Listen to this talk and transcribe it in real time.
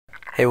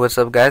Hey, what's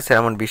up guys? Today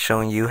I'm going to be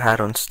showing you how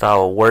to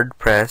install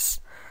WordPress,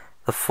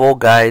 the full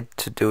guide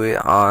to do it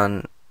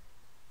on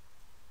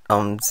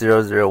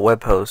 00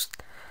 web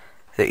host,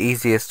 the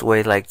easiest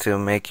way to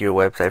make your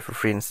website for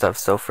free and stuff.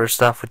 So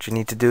first off, what you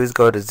need to do is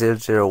go to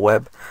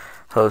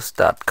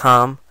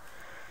 00webhost.com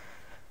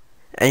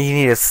and you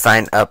need to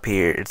sign up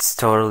here. It's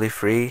totally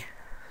free.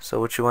 So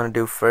what you want to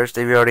do first,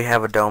 if you already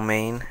have a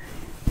domain,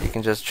 you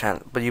can just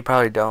but you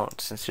probably don't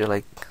since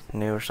you're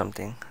new or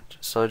something.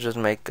 So just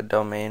make a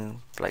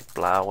domain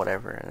blah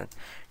whatever and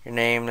your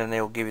name, and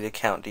they will give you the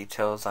account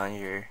details on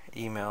your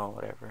email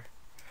whatever.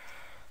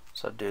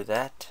 So do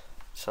that.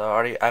 So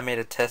I made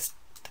a test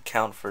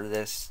account for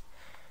this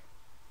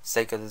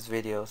sake of this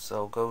video,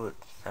 so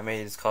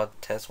it's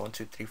called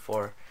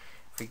test1234.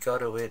 If we go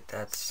to it,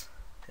 it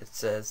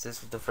says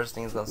this is the first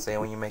thing it's gonna say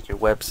when you make your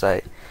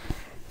website.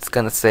 It's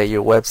gonna say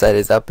your website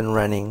is up and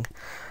running,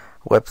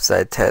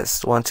 website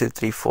test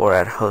 1234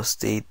 at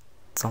host 8,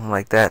 something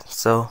like that.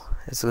 So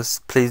it's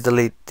just please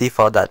delete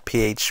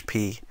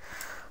default.php.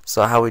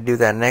 So how we do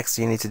that next,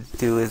 you need to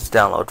do is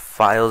download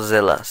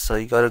FileZilla. So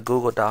you go to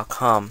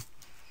google.com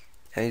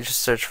and you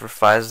just search for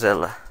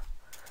FileZilla.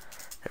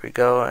 There we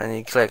go, and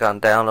you click on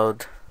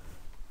download,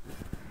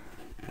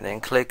 and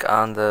then click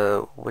on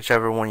the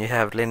whichever one you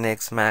have,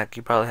 Linux, Mac.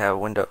 You probably have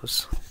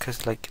Windows because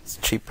it's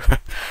cheaper.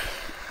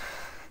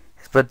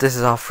 But this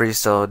is all free,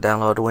 so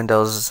download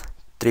Windows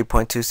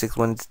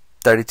 3.26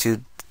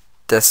 Win32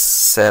 Desk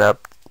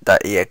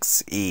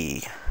Setup.exe.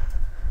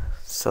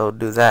 So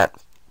do that.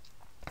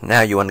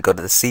 Now you want to go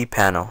to the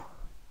cPanel.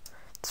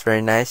 It's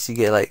very nice. You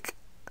get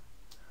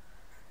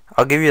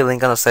I'll give you a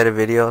link on the side of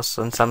video.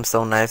 Since I'm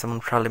so nice, I'm gonna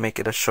probably make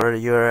it a shorter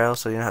URL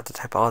so you don't have to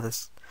type all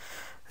this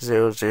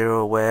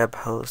 00 web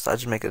host. I'll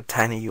just make it a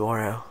tiny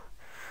URL.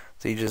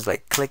 So you just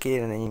click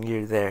it and then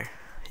you're there.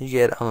 You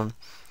get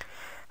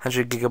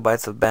 100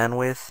 gigabytes of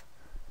bandwidth.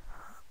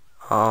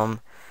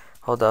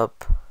 Hold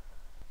up.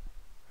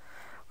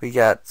 We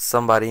got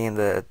somebody in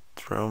the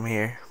room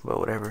here, but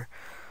whatever.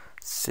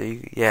 So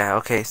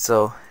okay,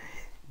 so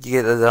you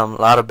get a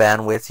lot of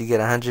bandwidth. You get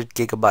 100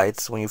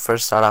 gigabytes when you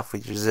first start off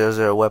with your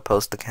 00 web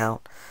host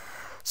account.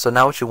 So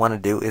now what you want to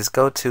do is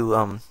go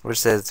to where it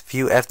says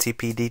view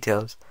FTP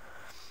details.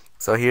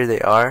 So here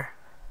they are.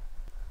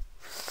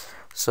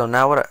 So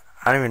now I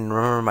don't even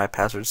remember my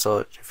password,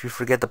 so if you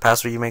forget the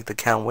password you make the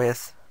account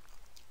with,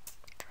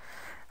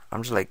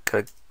 I'm just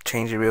gonna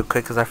change it real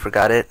quick because I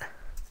forgot it.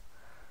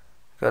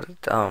 Go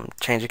to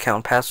change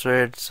account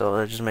password, so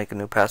let's just make a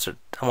new password.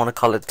 I want to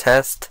call it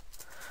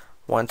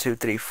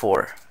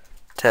test1234.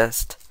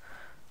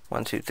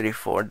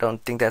 Test1234.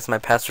 Don't think that's my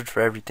password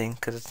for everything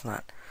because it's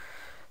not.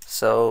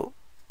 So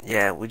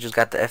yeah, we just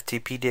got the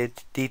FTP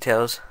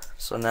details.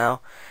 So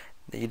now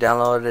that you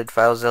downloaded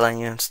FileZilla and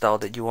you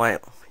installed it, you might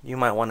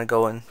want to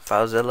go in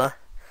FileZilla,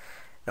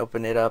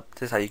 open it up.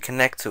 This is how you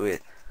connect to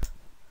it,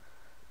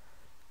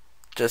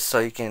 just so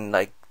you can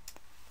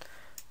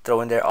throw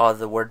in there all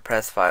the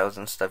WordPress files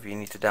and stuff you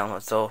need to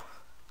download. So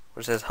where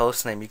it says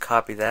host name, you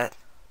copy that.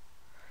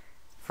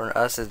 For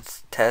us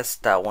it's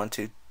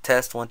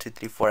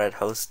test1234 at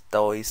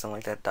host.oe, something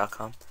like that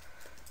 .com.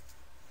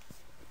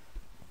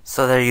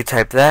 So there you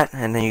type that,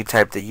 and then you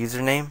type the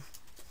username,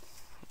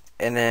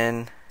 and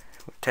then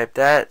type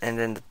that, and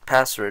then the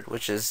password,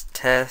 which is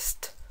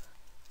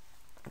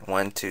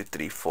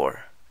test1234.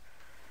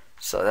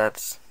 So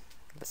let's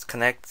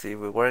connect, see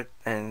if it worked,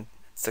 and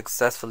it's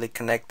successfully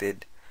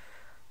connected.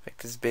 Make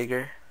this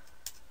bigger.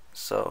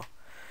 So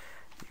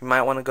you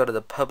might want to go to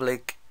the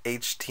public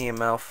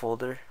HTML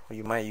folder, or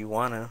you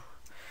want to,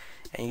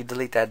 and you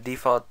delete that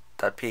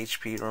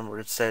default.php. Remember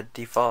it said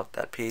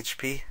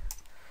default.php.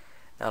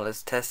 Now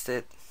let's test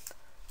it.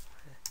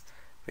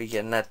 We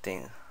get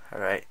nothing.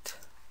 Alright.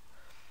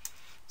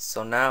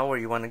 So now where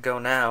you want to go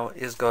now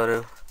is go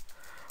to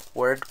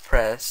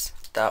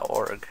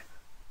wordpress.org.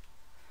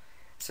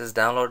 It says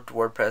download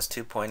WordPress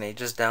 2.8.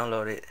 Just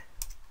download it.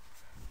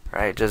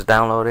 Alright, just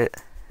download it.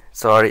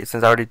 So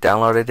since I already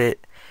downloaded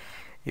it,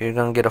 you're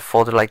gonna get a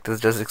folder like this.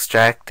 Just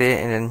extract it,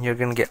 and then you're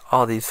gonna get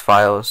all these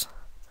files,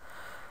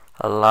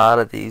 a lot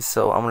of these.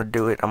 So I'm gonna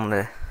do it. I'm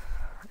gonna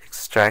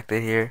extract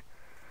it here.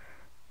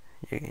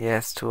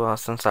 Yes, too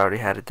awesome. Since I already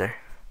had it there.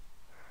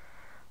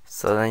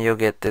 So then you'll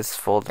get this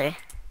folder.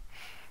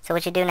 So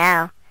what you do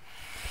now,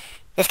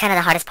 this is kind of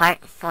the hardest part.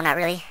 Well, not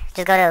really.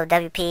 Just go to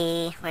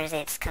WP, where is it?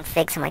 It's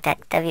config, something like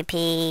that.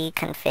 WP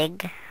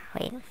config.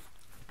 Wait.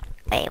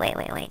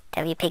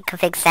 WP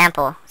config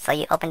sample. So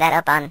you open that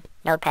up on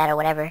Notepad or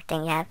whatever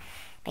thing you have.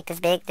 Make this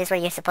big. This is where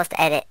you're supposed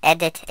to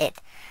edit it.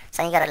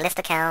 So you go to list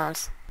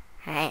accounts.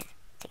 Alright.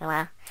 Take a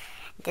while.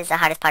 This is the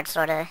hardest part,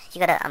 sort of. You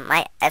go to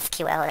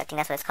MySQL, I think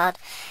that's what it's called.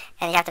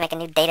 And you have to make a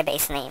new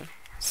database name.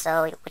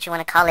 So what you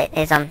want to call it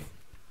is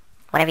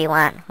whatever you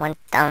want.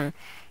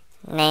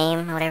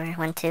 Name, whatever,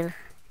 12.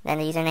 Then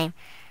the username.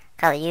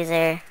 Call it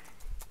user.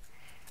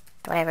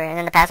 Whatever. And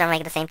then the password,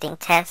 make it the same thing.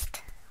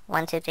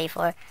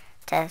 Test1234.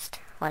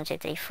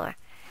 Test1234.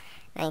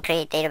 Then you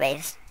create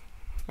database.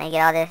 Then you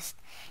get all this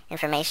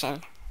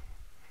information.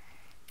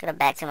 Go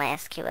back to my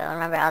SQL.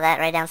 Remember all that,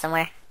 write down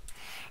somewhere.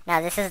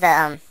 Now this is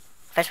the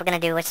first we're gonna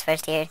do what's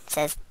first here. It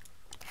says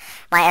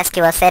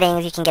MySQL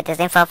settings. You can get this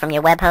info from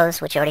your web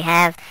host, which you already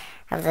have,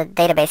 of the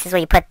database. This is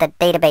where you put the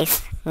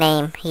database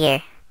name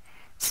here.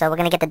 So we're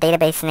gonna get the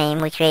database name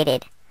we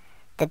created.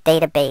 The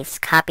database.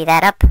 Copy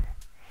that up,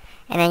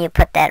 and then you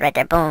put that right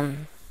there.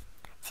 Boom.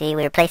 See,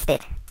 we replaced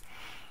it.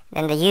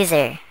 Then the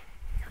user,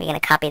 we're gonna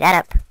copy that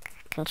up.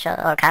 Control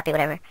or copy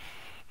whatever.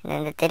 And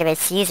then the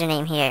database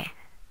username here.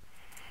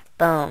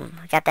 Boom.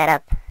 We got that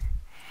up.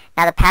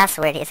 Now the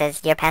password, it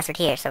says your password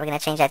here, so we're gonna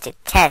change that to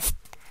test.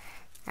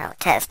 Oh,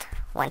 test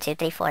 1 2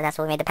 3 4. That's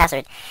what we made the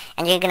password.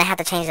 And you're gonna have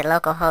to change the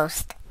local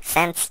host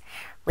since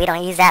we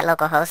don't use that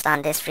local host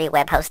on this free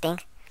web hosting.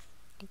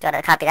 You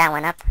gotta copy that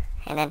one up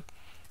and then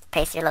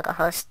paste your local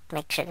host.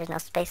 Make sure there's no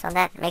space on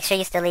that. Make sure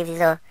you still leave these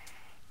little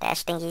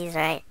dash thingies,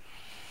 right?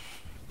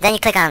 Then you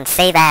click on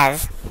save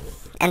as,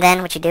 and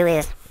then what you do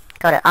is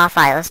go to all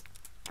files,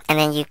 and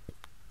then you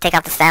take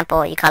out the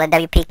sample. You call it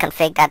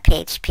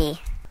wp-config.php.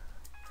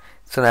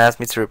 It's gonna ask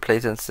me to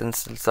replace it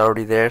since it's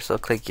already there, so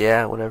click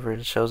yeah, whatever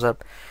it shows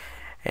up.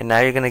 And now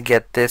you're gonna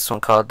get this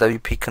one called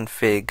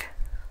wp-config.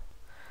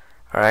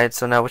 Alright,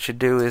 so now what you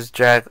do is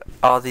drag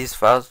all these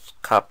files,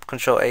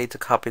 Control A to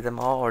copy them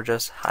all, or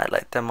just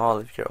highlight them all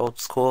if you're old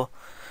school.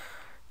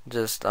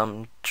 Just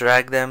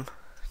drag them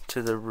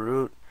to the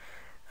root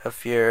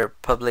of your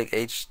public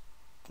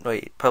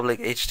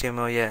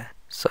HTML, yeah.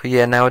 So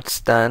yeah, now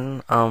it's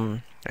done.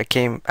 I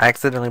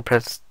accidentally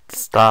pressed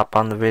stop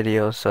on the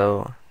video,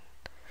 so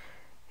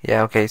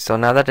yeah, okay, so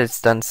now that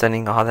it's done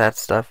sending all that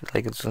stuff,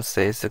 like it's gonna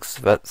say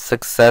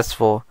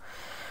successful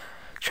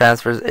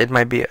transfers.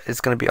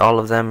 It's gonna be all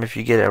of them if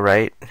you get it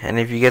right. And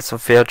if you get some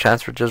failed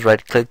transfer, just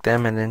right click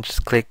them and then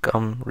just click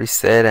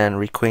reset and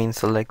requeen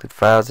selected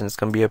files, and it's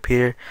gonna be up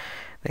here.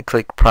 Then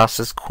click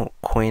process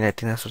queen, I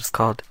think that's what it's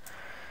called.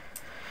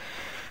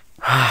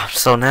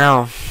 So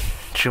now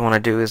what you wanna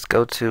do is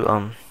go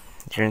to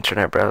your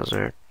internet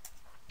browser,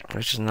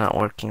 which is not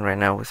working right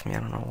now with me. I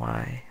don't know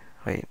why.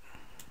 Wait.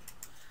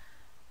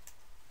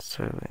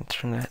 So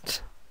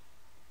internet.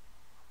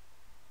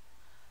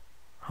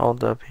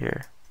 Hold up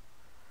here.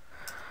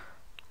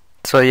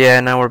 So yeah,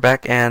 now we're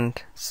back, and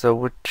so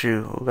we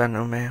got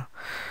no mail.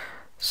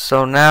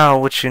 So now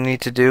what you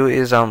need to do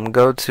is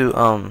go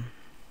to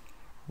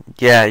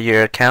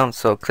your account.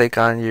 So click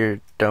on your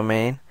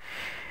domain.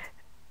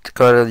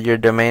 Go to your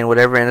domain,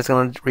 whatever, and it's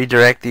gonna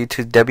redirect you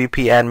to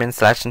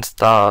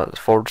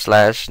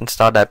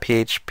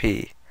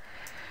wp-admin/install/install.php.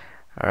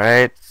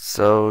 Alright,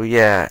 so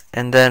yeah,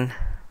 and then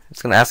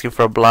it's gonna ask you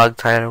for a blog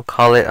title.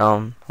 Call it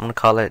I'm gonna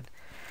call it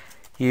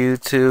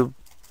YouTube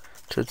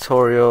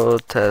tutorial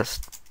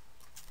test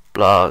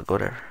blog,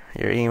 whatever.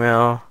 Your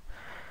email,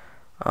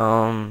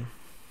 it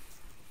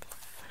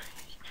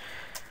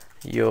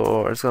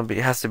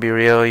has to be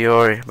real.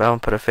 But I'm gonna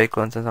put a fake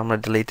one since I'm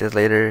gonna delete this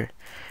later.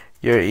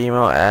 Your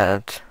email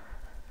at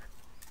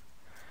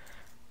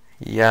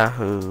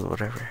Yahoo,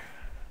 whatever.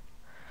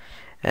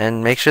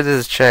 And make sure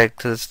this is checked,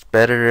 because it's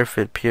better if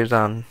it appears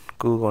on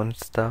Google and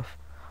stuff,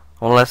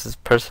 unless it's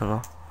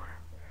personal.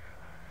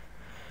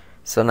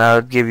 So now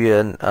it'll give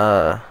you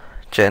a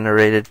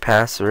generated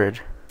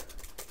password.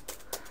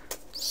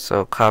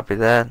 So copy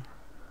that,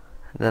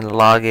 then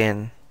log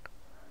in.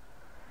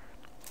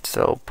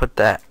 So put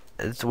that.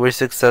 We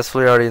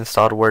successfully already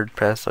installed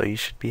WordPress, so you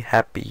should be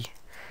happy.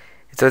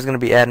 It's always going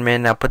to be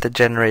admin. Now put the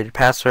generated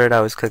password. I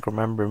always click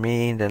remember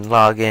me, then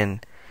log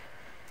in.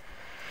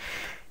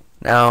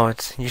 Now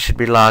you should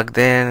be logged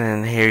in,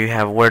 and here you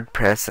have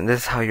WordPress, and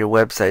this is how your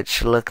website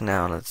should look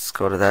now. Let's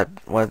go to that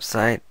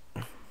website.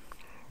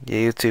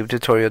 YouTube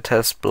tutorial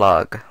test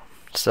blog.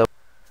 So